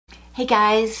Hey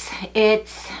guys,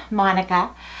 it's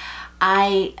Monika.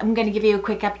 I am going to give you a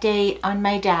quick update on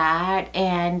my dad,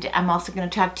 and I'm also going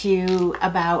to talk to you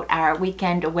about our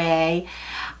weekend away.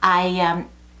 I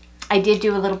did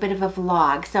do a little bit of a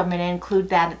vlog, so I'm going to include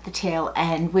that at the tail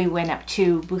end. We went up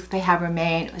to Boothbay Harbor,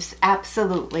 Maine. It was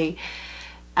absolutely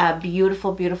a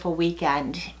beautiful, beautiful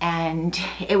weekend, and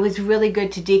it was really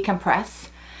good to decompress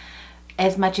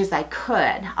as much as I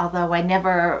could, although I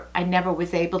never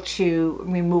was able to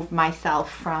remove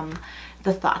myself from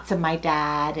the thoughts of my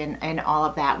dad and all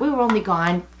of that. We were only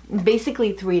gone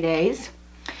basically 3 days,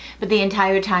 but the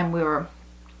entire time we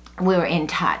were in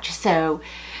touch. So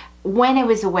when I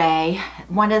was away,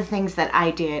 one of the things that I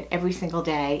did every single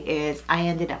day is I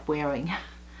ended up wearing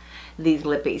these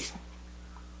Lippies.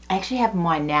 I actually have them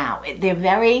on now.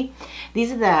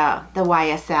 These are the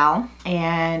YSL,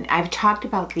 and I've talked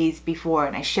about these before,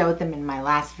 and I showed them in my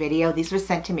last video. These were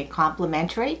sent to me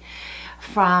complimentary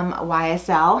from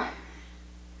YSL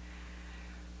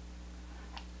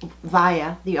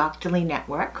via the Octoly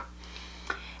network,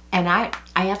 and I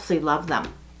absolutely love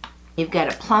them. You've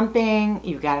got a plumping,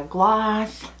 you've got a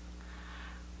gloss.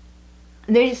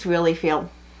 They just really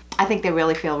feel, I think they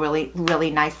really feel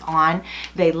really nice on.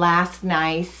 They last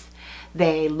nice.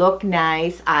 They look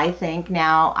nice, I think.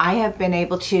 Now, I have been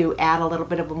able to add a little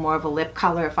bit of more of a lip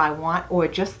color if I want, or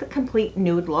just the complete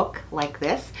nude look like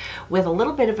this with a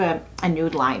little bit of a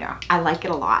nude liner. I like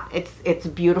it a lot. It's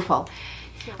beautiful.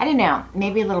 I don't know,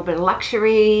 maybe a little bit of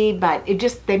luxury, but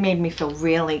they made me feel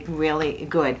really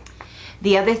good.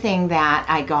 The other thing that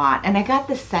I got, and I got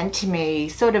this sent to me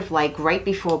sort of like right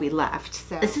before we left.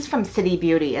 So this is from City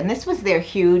Beauty, and this was their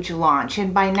huge launch.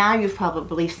 And by now you've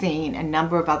probably seen a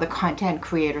number of other content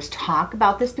creators talk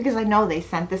about this, because I know they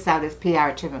sent this out as PR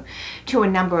to a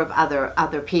number of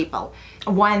other people.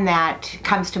 One that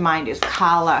comes to mind is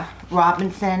Carla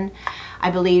Robinson.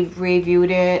 I believe reviewed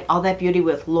it, All That Beauty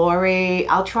with Lori.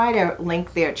 I'll try to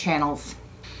link their channels.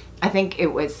 I think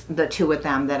it was the two of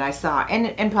them that I saw,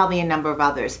 and probably a number of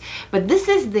others. But this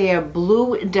is their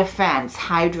Blue Defense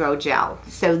Hydro Gel.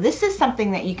 So this is something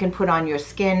that you can put on your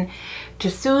skin to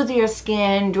soothe your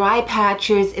skin, dry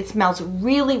patches. It smells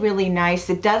really nice.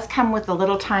 It does come with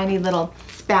a tiny little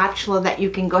spatula that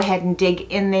you can go ahead and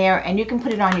dig in there, and you can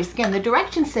put it on your skin. The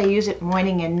directions say use it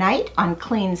morning and night on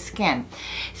clean skin.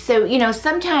 So, you know,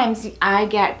 sometimes I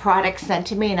get products sent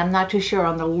to me and I'm not too sure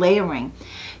on the layering,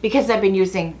 because I've been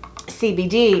using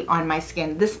CBD on my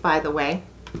skin. This, by the way,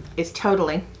 is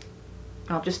totally,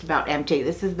 well, just about empty.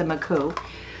 This is the Maku.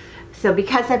 So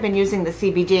because I've been using the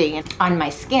CBD on my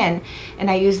skin, and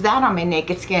I use that on my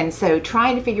naked skin, so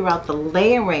trying to figure out the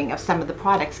layering of some of the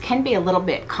products can be a little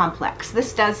bit complex.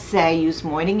 This does say use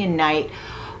morning and night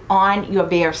on your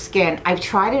bare skin. I've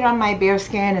tried it on my bare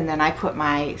skin, and then I put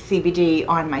my CBD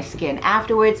on my skin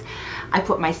afterwards. I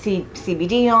put my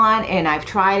CBD on, and I've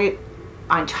tried it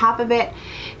on top of it.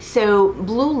 So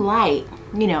blue light,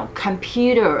 you know,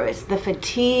 computers, the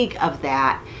fatigue of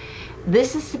that,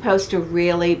 this is supposed to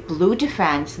really, Blue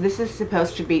Defense, this is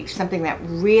supposed to be something that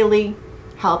really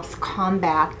helps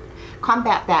combat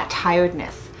that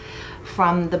tiredness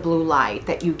from the blue light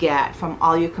that you get from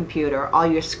all your computer, all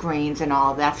your screens, and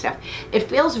all of that stuff. It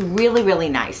feels really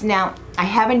nice. Now, I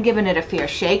haven't given it a fair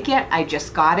shake yet. I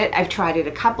just got it. I've tried it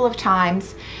a couple of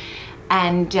times,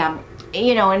 and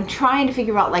you know, and trying to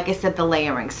figure out, like I said, the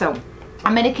layering. So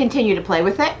I'm going to continue to play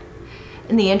with it.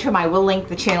 In the interim, I will link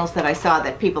the channels that I saw,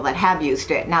 that people that have used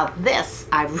it. Now this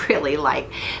I really like.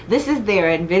 This is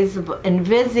their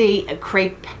Invisi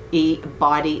Crepey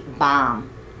Body Balm.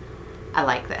 I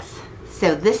like this.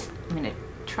 So this, I'm going to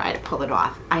try to pull it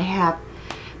off. I have,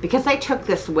 because I took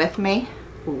this with me.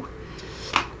 Ooh.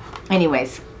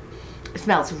 Anyways, it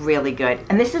smells really good.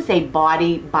 And this is a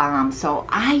body balm. So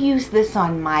I use this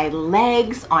on my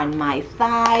legs, on my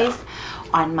thighs,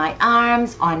 on my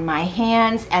arms, on my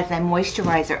hands as a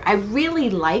moisturizer. I really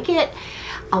like it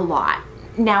a lot.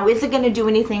 Now, is it going to do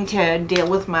anything to deal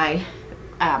with my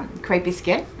crepey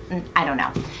skin? I don't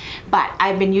know. But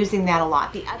I've been using that a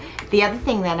lot. The other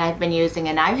thing that I've been using,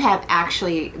 and I have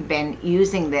actually been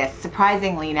using this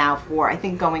surprisingly now for, I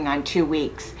think, going on 2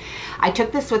 weeks. I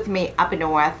took this with me up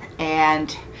north,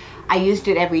 and I used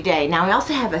it every day. Now, I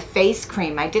also have a face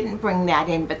cream. I didn't bring that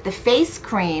in, but the face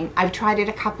cream, I've tried it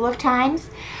a couple of times.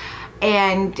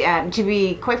 And to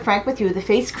be quite frank with you, the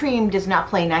face cream does not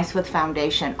play nice with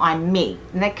foundation on me.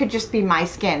 And that could just be my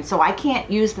skin. So I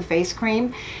can't use the face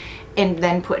cream and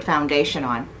then put foundation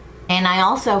on. And I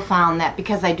also found that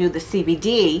because I do the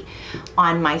CBD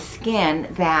on my skin,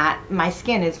 that my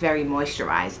skin is very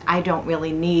moisturized. I don't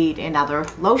really need another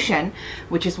lotion,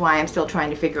 which is why I'm still trying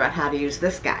to figure out how to use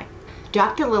this guy.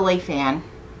 Dr. Lily fan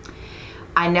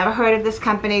I never heard of this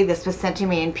company. This was sent to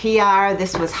me in PR.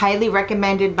 This was highly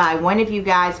recommended by one of you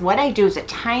guys. What I do is a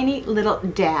tiny little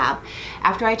dab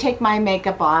after I take my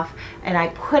makeup off, and I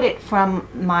put it from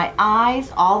my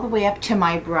eyes all the way up to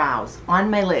my brows on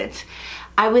my lids.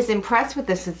 I was impressed with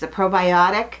this. It's a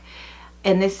probiotic,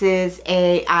 and this is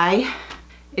it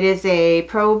is a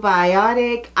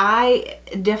probiotic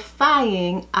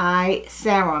eye-defying eye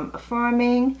serum,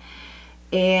 affirming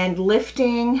and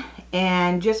lifting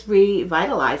and just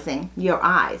revitalizing your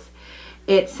eyes.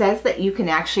 It says that you can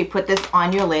actually put this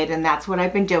on your lid, and that's what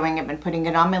I've been doing. I've been putting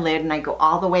it on my lid, and I go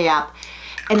all the way up,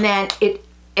 and then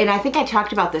and I think I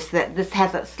talked about this, that this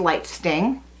has a slight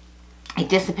sting. It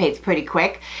dissipates pretty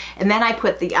quick. And then I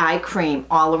put the eye cream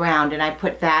all around, and I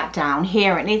put that down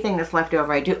here. Anything that's left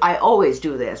over, I always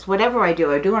do this. Whatever I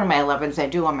do on my 11s, I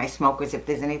do on my smokers if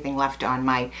there's anything left on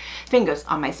my fingers,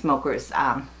 on my smokers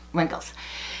wrinkles.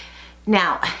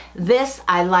 Now, this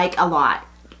I like a lot.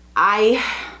 I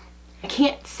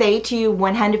can't say to you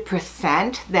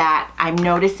 100% that I'm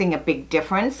noticing a big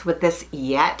difference with this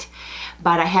yet,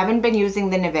 but I haven't been using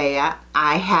the Nivea.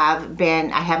 I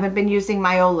haven't been using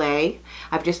my Olay.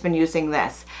 I've just been using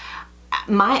this.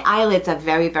 My eyelids are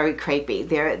very, very crepey.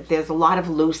 There's a lot of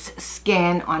loose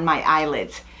skin on my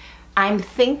eyelids. I'm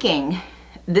thinking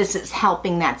this is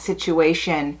helping that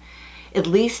situation, at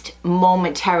least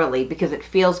momentarily, because it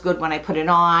feels good when I put it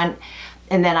on,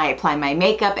 and then I apply my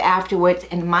makeup afterwards,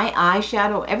 and my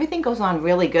eyeshadow, everything goes on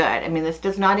really good. I mean, this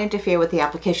does not interfere with the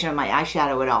application of my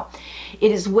eyeshadow at all.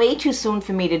 It is way too soon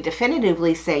for me to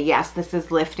definitively say, yes, this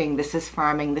is lifting, this is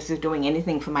firming, this is doing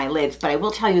anything for my lids, but I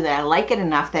will tell you that I like it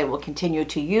enough that I will continue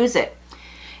to use it.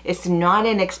 It's not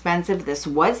inexpensive. This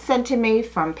was sent to me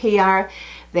from PR.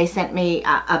 They sent me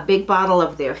a big bottle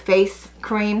of their face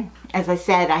cream. As I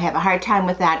said, I have a hard time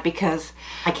with that because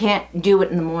I can't do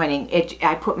it in the morning.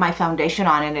 I put my foundation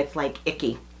on and it's like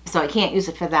icky. So I can't use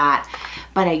it for that.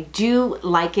 But I do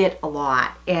like it a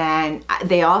lot. And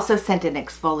they also sent an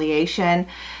exfoliation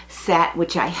set,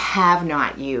 which I have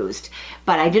not used.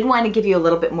 But I did want to give you a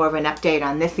little bit more of an update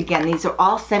on this. Again, these are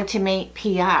all sent to me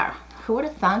PR. Who would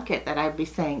have thunk it that I'd be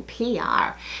saying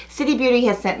PR? City Beauty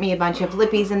has sent me a bunch of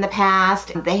Lippies in the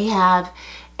past. They have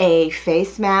a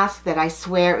face mask that I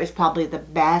swear is probably the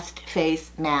best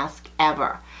face mask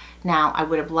ever. Now, I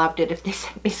would have loved it if they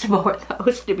sent me some more of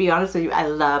those, to be honest with you. I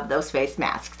love those face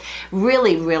masks.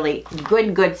 Really, really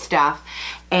good stuff.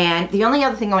 And the only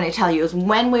other thing I want to tell you is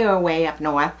when we were way up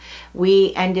north,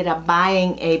 we ended up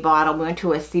buying a bottle. We went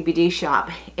to a CBD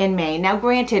shop in Maine. Now,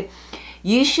 granted,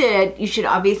 you should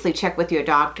obviously check with your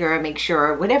doctor and make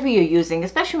sure whatever you're using,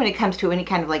 especially when it comes to any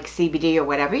kind of like CBD or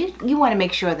whatever, you want to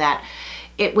make sure that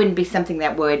it wouldn't be something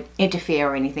that would interfere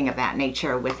or anything of that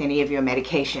nature with any of your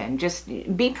medication. Just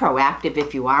be proactive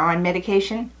if you are on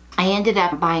medication. I ended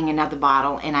up buying another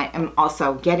bottle, and I am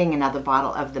also getting another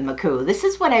bottle of the McGillicuddy. This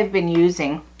is what I've been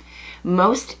using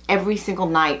most every single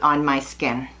night on my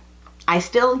skin. I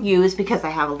still use, because I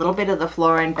have a little bit of the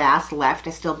Flora and Bass left,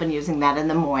 I've still been using that in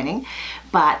the morning,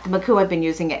 but the McGillicuddy I've been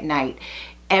using at night.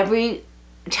 Every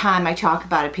time I talk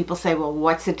about it, people say, well,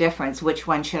 what's the difference? Which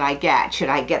one should I get? Should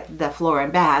I get the Flora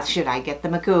and Bass? Should I get the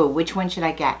McGillicuddy? Which one should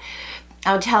I get?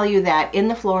 I'll tell you that in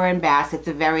the Flora and Bass, it's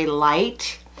a very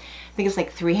light, I think it's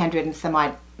like 300 and some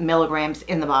odd milligrams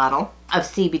in the bottle of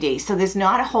CBD. So there's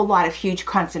not a whole lot of huge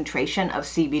concentration of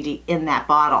CBD in that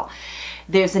bottle.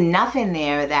 There's enough in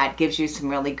there that gives you some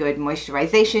really good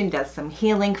moisturization, does some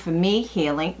healing. For me,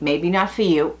 healing, maybe not for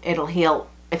you. It'll heal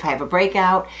if I have a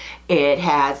breakout. It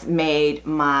has made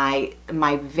my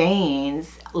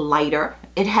veins lighter.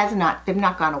 They've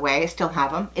not gone away. I still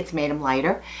have them. It's made them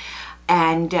lighter,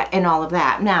 and all of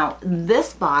that. Now,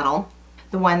 this bottle,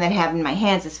 the one that I have in my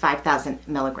hands, is 5,000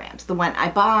 milligrams. The one I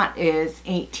bought is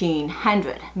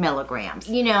 1,800 milligrams.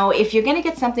 You know, if you're going to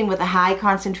get something with a high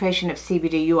concentration of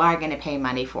CBD, you are going to pay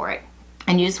money for it.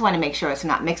 And you just want to make sure it's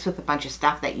not mixed with a bunch of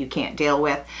stuff that you can't deal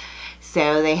with.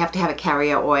 So they have to have a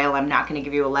carrier oil. I'm not going to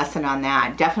give you a lesson on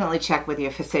that. Definitely check with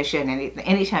your physician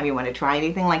anytime you want to try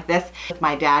anything like this. With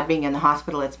my dad being in the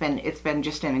hospital, it's been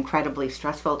just an incredibly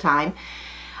stressful time.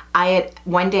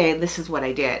 One day, this is what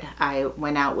I did. I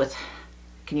went out with,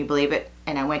 can you believe it?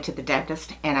 And I went to the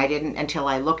dentist, and I didn't, until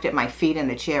I looked at my feet in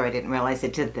the chair, I didn't realize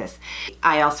it did this.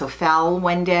 I also fell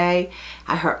one day.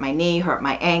 I hurt my knee, hurt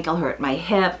my ankle, hurt my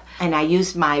hip, and I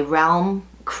used my Realm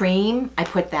cream. I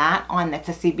put that on, that's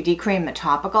a CBD cream, the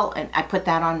topical, and I put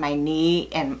that on my knee,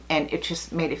 and it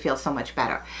just made it feel so much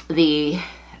better. The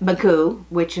McGillicuddy,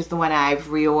 which is the one I've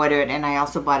reordered, and I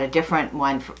also bought a different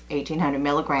one for 1,800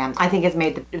 milligrams, I think has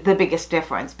made the biggest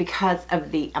difference because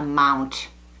of the amount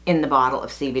in the bottle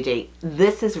of CBD.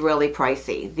 This is really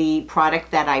pricey. The product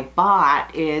that I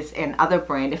bought is an other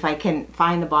brand. If I can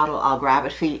find the bottle, I'll grab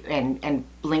it for you and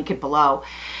link it below.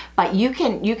 But you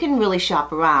can really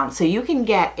shop around. So you can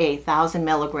get a 1,000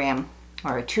 milligram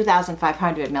or a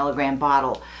 2,500 milligram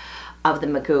bottle of the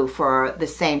Magoo for the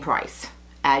same price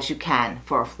as you can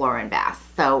for a Florin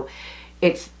bath. So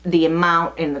it's the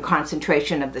amount and the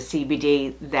concentration of the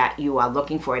CBD that you are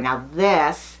looking for. Now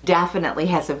this definitely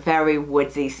has a very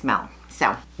woodsy smell.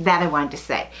 So that I wanted to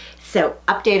say. So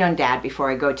update on Dad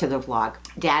before I go to the vlog.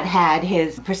 Dad had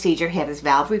his procedure, he had his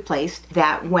valve replaced.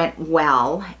 That went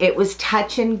well. It was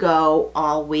touch and go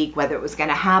all week, whether it was going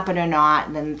to happen or not.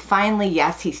 And then finally,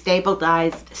 yes, he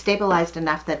stabilized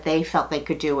enough that they felt they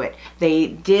could do it. They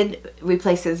did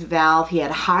replace his valve. He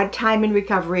had a hard time in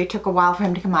recovery. It took a while for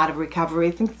him to come out of recovery,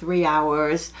 I think 3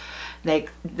 hours.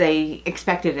 They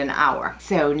expected an hour.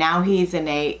 So now he's in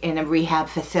a rehab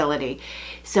facility.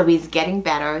 So he's getting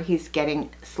better. He's getting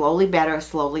slowly better,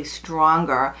 slowly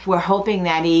stronger. We're hoping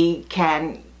that he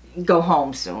can go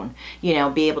home soon, you know,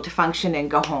 be able to function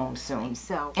and go home soon.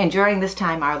 So, and during this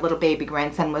time, our little baby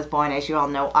grandson was born, as you all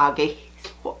know, Augie.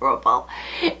 He's horrible.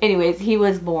 Anyways, he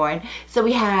was born. So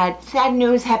we had sad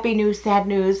news, happy news, sad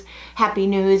news, happy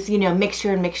news, you know,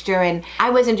 mixture and mixture. And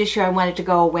I wasn't just sure I wanted to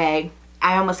go away.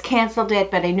 I almost canceled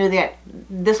it, but I knew that at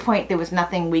this point there was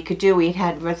nothing we could do. We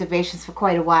had reservations for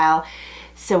quite a while.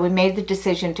 So we made the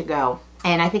decision to go.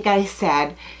 And I think I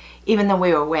said, even though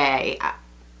we were away,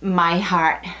 my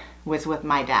heart was with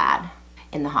my dad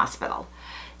in the hospital.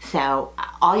 So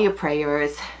all your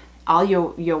prayers, all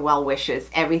your well wishes,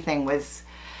 everything was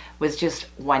just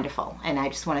wonderful. And I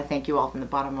just want to thank you all from the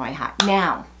bottom of my heart.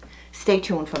 Now, stay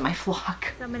tuned for my vlog.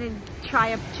 So I'm going to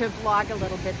try to vlog a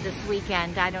little bit this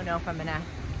weekend. I don't know if I'm going to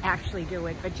actually do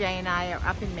it, but Jay and I are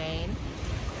up in Maine.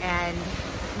 And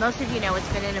most of you know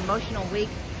it's been an emotional week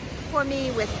for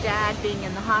me with Dad being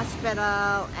in the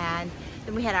hospital, and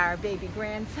then we had our baby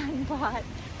grandson born.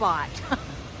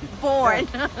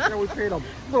 Yeah, we paid a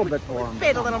little bit for him.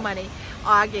 Paid a little money,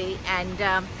 Augie,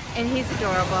 and he's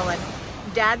adorable. And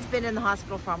Dad's been in the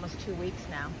hospital for almost 2 weeks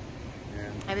now.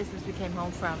 Yeah. Ever since we came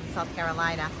home from South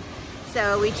Carolina.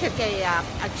 So we took a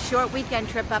short weekend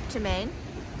trip up to Maine,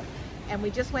 and we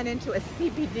just went into a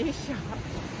CBD shop.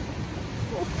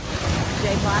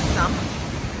 Jay bought some.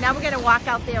 Now we're going to walk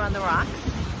out there on the rocks,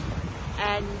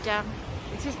 and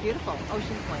it's just beautiful,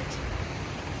 Ocean Point.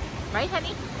 Right,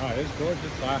 honey? Oh, it's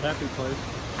gorgeous. Our happy place.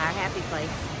 Our happy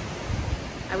place.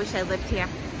 I wish I lived here.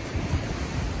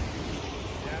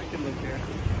 Yeah, I can live here.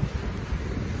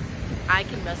 I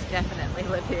can most definitely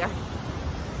live here.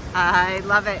 I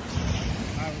love it.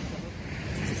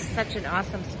 It's just such an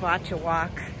awesome spot to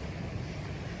walk.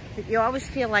 You always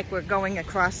feel like we're going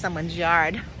across someone's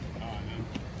yard.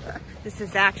 This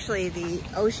is actually the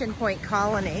Ocean Point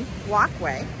Colony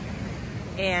walkway,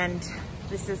 and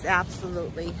this is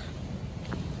absolutely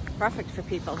perfect for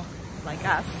people like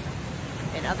us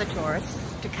and other tourists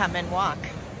to come and walk.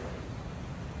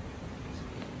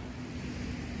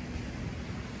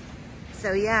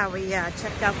 So yeah, we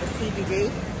checked out the CBD,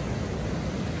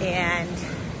 and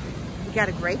we got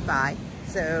a great buy.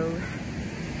 So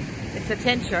it's a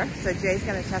tincture, so Jay's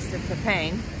going to test it for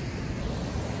pain.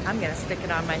 I'm going to stick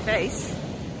it on my face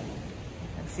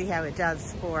and see how it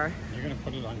does for... You're going to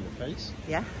put it on your face?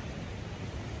 Yeah.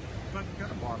 But you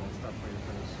got a bottle of stuff for your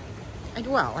face.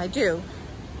 Well, I do.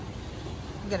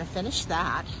 I'm going to finish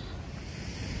that.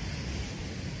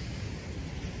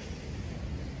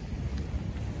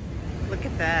 Look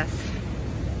at this.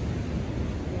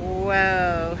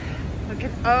 Whoa. Look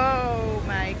at... Oh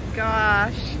my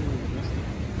gosh.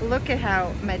 Look at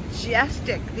how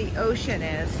majestic the ocean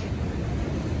is.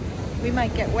 We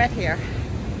might get wet here.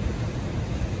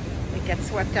 We get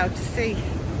swept out to sea.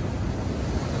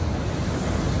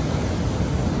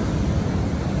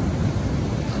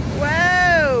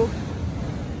 Whoa!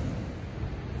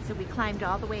 So we climbed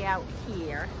all the way out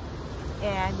here,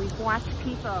 and we've watched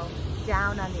people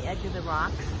down on the edge of the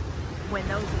rocks. When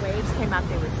those waves came up,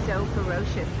 they were so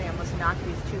ferocious. They almost knocked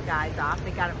these two guys off. They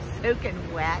got them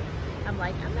soaking wet. I'm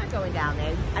like, I'm not going down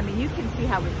there. I mean, you can see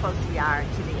how close we are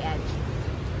to the edge.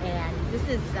 And this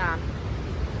is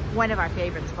one of our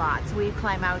favorite spots. We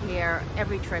climb out here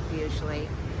every trip usually.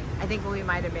 I think we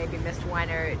might have maybe missed 1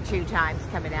 or 2 times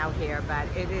coming out here, but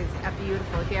it is a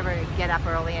beautiful, if you ever get up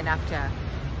early enough to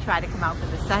try to come out for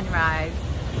the sunrise.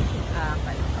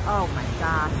 But oh my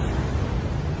gosh,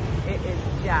 it is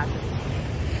just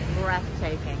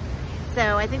breathtaking.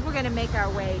 So I think we're going to make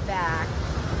our way back.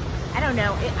 I don't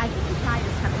know, I think the tide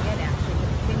is coming in actually,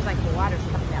 because it seems like the water's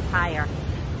coming up higher.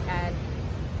 And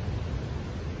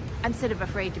I'm sort of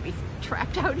afraid to be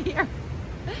trapped out here.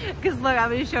 Because look, I'm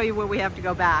going to show you where we have to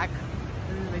go back.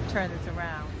 Let me turn this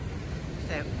around.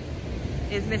 So,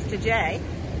 is Mr. J,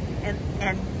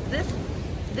 and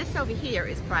this over here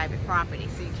is private property,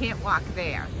 so you can't walk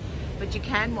there, but you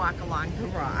can walk along the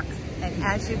rocks. And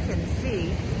as you can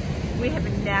see, we have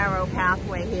a narrow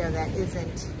pathway here that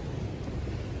isn't.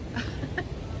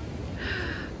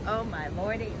 Oh my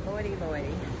lordy, lordy,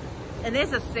 lordy. And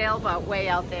there's a sailboat way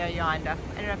out there yonder.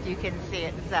 I don't know if you can see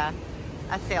it. It's a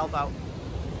sailboat.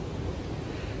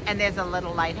 And there's a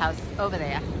little lighthouse over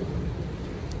there.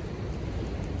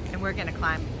 And we're gonna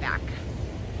climb back.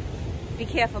 Be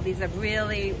careful, these are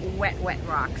really wet, wet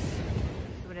rocks.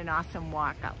 What an awesome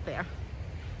walk out there.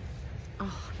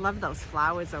 Oh, love those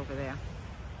flowers over there.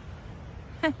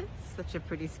 Such a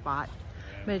pretty spot.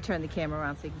 I'm gonna turn the camera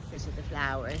around so you can see the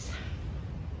flowers.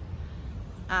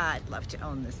 I'd love to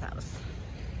own this house.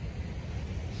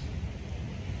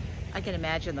 I can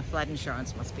imagine the flood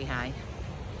insurance must be high.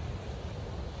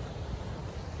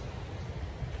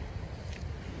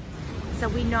 So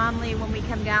we normally, when we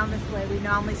come down this way, we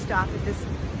normally stop at this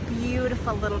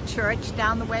beautiful little church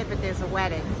down the way, but there's a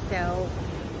wedding. So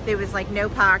there was like no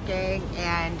parking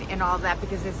and all that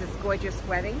because there's this gorgeous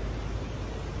wedding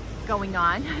going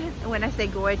on. When I say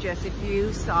gorgeous, if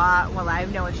you saw, well,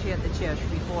 I've known she at the church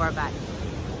before, but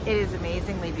it is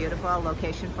amazingly beautiful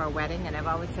location for a wedding. And I've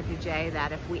always said to Jay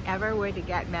that if we ever were to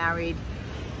get married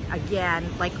again,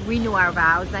 like renew our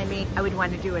vows, I mean, I would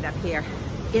want to do it up here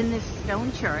in this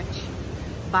stone church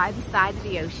by the side of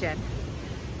the ocean.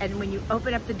 And when you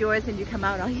open up the doors and you come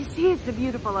out, all you see is the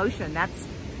beautiful ocean. That's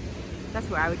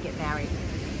where I would get married.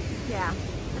 Yeah,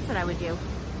 that's what I would do.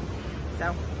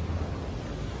 So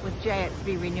with Jay, it's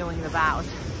be renewing the vows.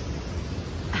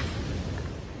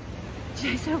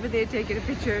 Jay's over there taking a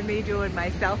picture of me doing my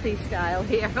selfie style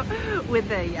here with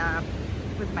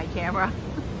my camera.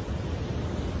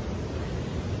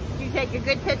 Did you take a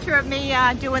good picture of me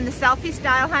doing the selfie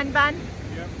style, hun bun?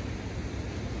 Yep.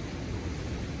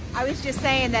 I was just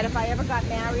saying that if I ever got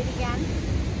married again,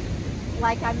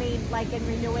 like in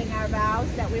renewing our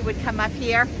vows, that we would come up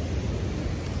here.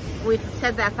 We've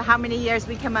said that for how many years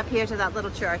we come up here to that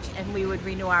little church and we would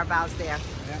renew our vows there.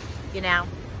 Yeah. You know,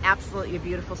 absolutely a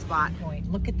beautiful spot.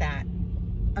 Look at that.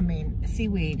 I mean,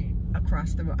 seaweed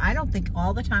across the road. I don't think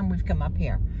all the time we've come up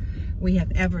here we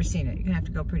have ever seen it. You're gonna have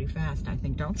to go pretty fast, I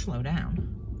think. Don't slow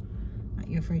down. Aren't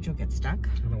you afraid you'll get stuck?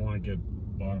 I don't want to get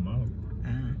bottom out.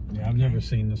 Yeah, Okay. I've never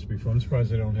seen this before. I'm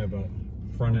surprised they don't have a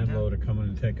front end loader coming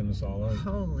and taking this all out.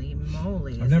 Holy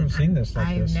moly. I've never seen this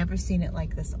like this. I've never seen it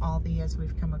like this all the years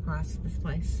we've come across this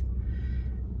place.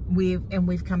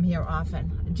 We've come here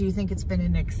often. Do you think it's been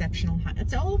an exceptional?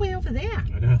 It's all the way over there.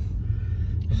 I know.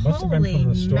 It must have been from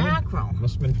the storm. Mackerel.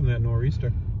 Must have been from that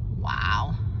nor'easter.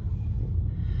 Wow.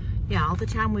 Yeah, all the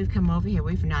time we've come over here,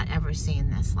 we've not ever seen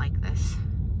this like this.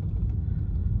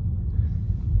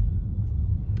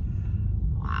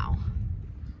 Wow.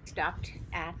 Stopped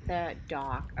at the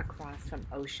dock across from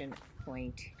Ocean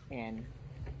Point Inn.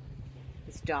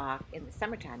 This dock in the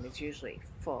summertime is usually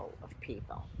full of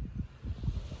people.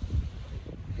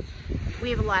 We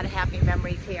have a lot of happy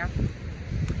memories here.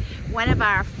 One of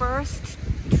our first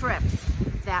trips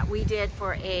that we did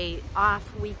for a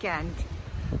off weekend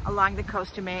along the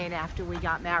coast of Maine after we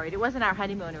got married. It wasn't our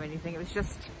honeymoon or anything. It was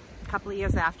just a couple of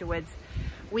years afterwards.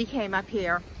 We came up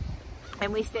here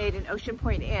and we stayed in Ocean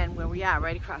Point Inn, where we are,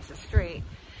 right across the street.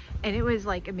 And it was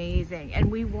like amazing.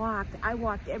 And I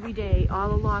walked every day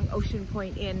all along Ocean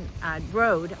Point Inn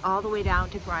Road, all the way down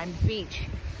to Grimes Beach,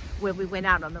 where we went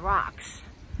out on the rocks.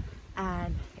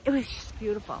 And it was just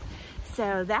beautiful.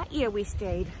 So that year we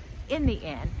stayed in the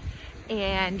inn,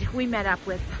 and we met up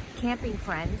with camping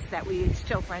friends that we're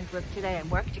still friends with today and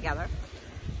work together.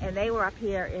 And they were up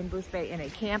here in Booth Bay in a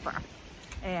camper.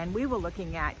 And we were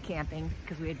looking at camping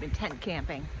because we had been tent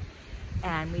camping.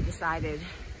 And we decided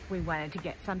we wanted to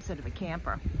get some sort of a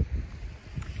camper.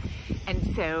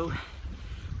 And so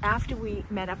after we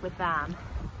met up with them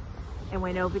and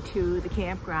went over to the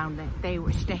campground that they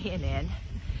were staying in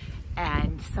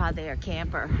and saw their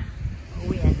camper,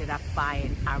 we ended up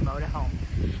buying our motorhome.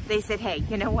 They said, hey,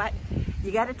 you know what?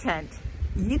 You got a tent.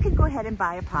 You can go ahead and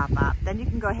buy a pop-up. Then you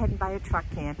can go ahead and buy a truck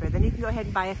camper. Then you can go ahead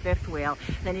and buy a fifth wheel.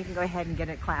 Then you can go ahead and get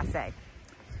a Class A.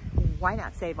 Why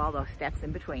not save all those steps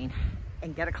in between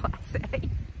and get a Class A?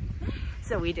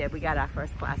 So we did. We got our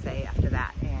first Class A after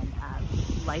that.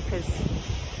 And life has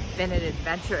been an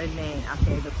adventure in Maine, our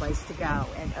favorite place to go.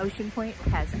 And Ocean Point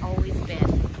has always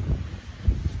been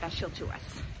special to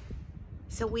us.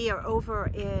 So we are over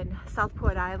in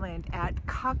Southport Island at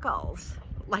Cuckles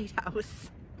Lighthouse.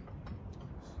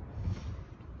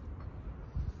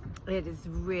 It is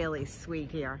really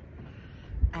sweet here,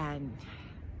 and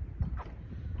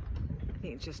I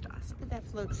think it's just awesome. Look at that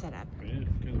float set up. Yeah,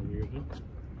 kind of weird, huh?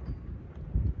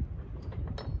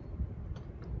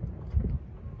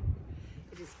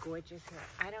 It is gorgeous here.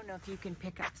 I don't know if you can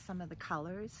pick up some of the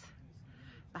colors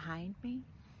behind me,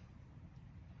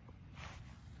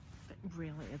 but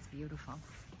really it's beautiful.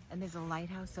 And there's a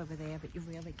lighthouse over there, but you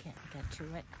really can't get to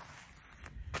it.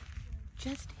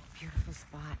 Just a beautiful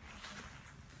spot.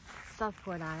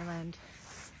 Southport Island,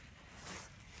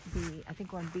 I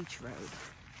think we're on Beach Road.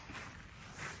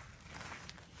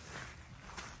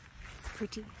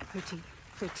 Pretty, pretty,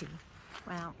 pretty.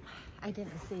 Well, I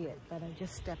didn't see it, but I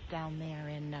just stepped down there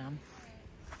in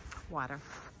water,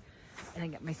 and I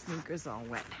got my sneakers all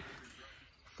wet.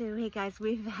 So hey guys,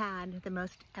 we've had the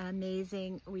most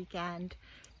amazing weekend,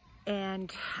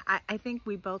 and I think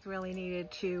we both really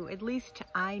needed to, at least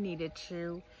I needed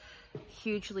to,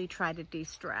 hugely try to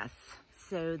de-stress.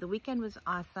 So the weekend was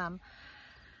awesome.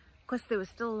 Of course, there was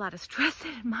still a lot of stress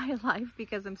in my life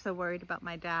because I'm so worried about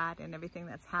my dad and everything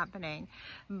that's happening.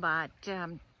 But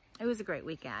it was a great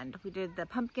weekend. We did the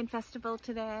pumpkin festival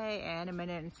today, and I'm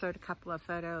gonna insert a couple of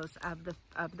photos of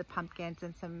the pumpkins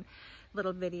and some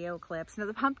little video clips. Now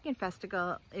the pumpkin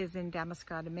festival is in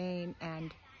Damascotta, Maine,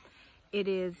 and it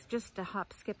is just a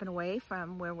hop, skipping away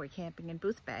from where we're camping in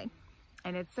Booth Bay.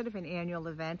 And it's sort of an annual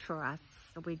event for us.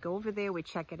 So we go over there, we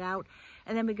check it out,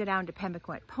 and then we go down to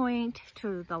Pemmican Point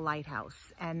to the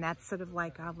lighthouse. And that's sort of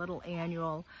like our little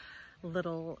annual,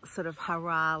 little sort of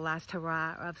hurrah, last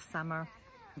hurrah of summer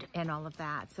and all of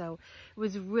that. So it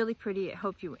was really pretty. I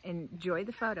hope you enjoy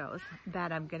the photos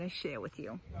that I'm gonna share with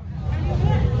you.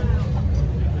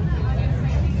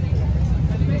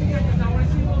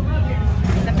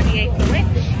 Somebody ate the witch.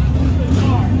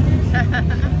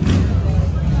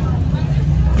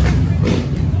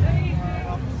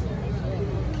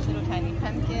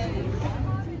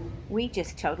 We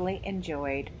just totally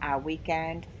enjoyed our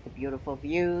weekend, the beautiful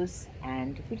views,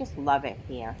 and we just love it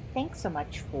here. Thanks so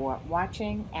much for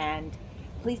watching, and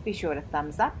please be sure to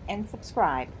thumbs up and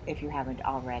subscribe if you haven't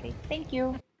already. Thank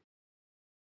you.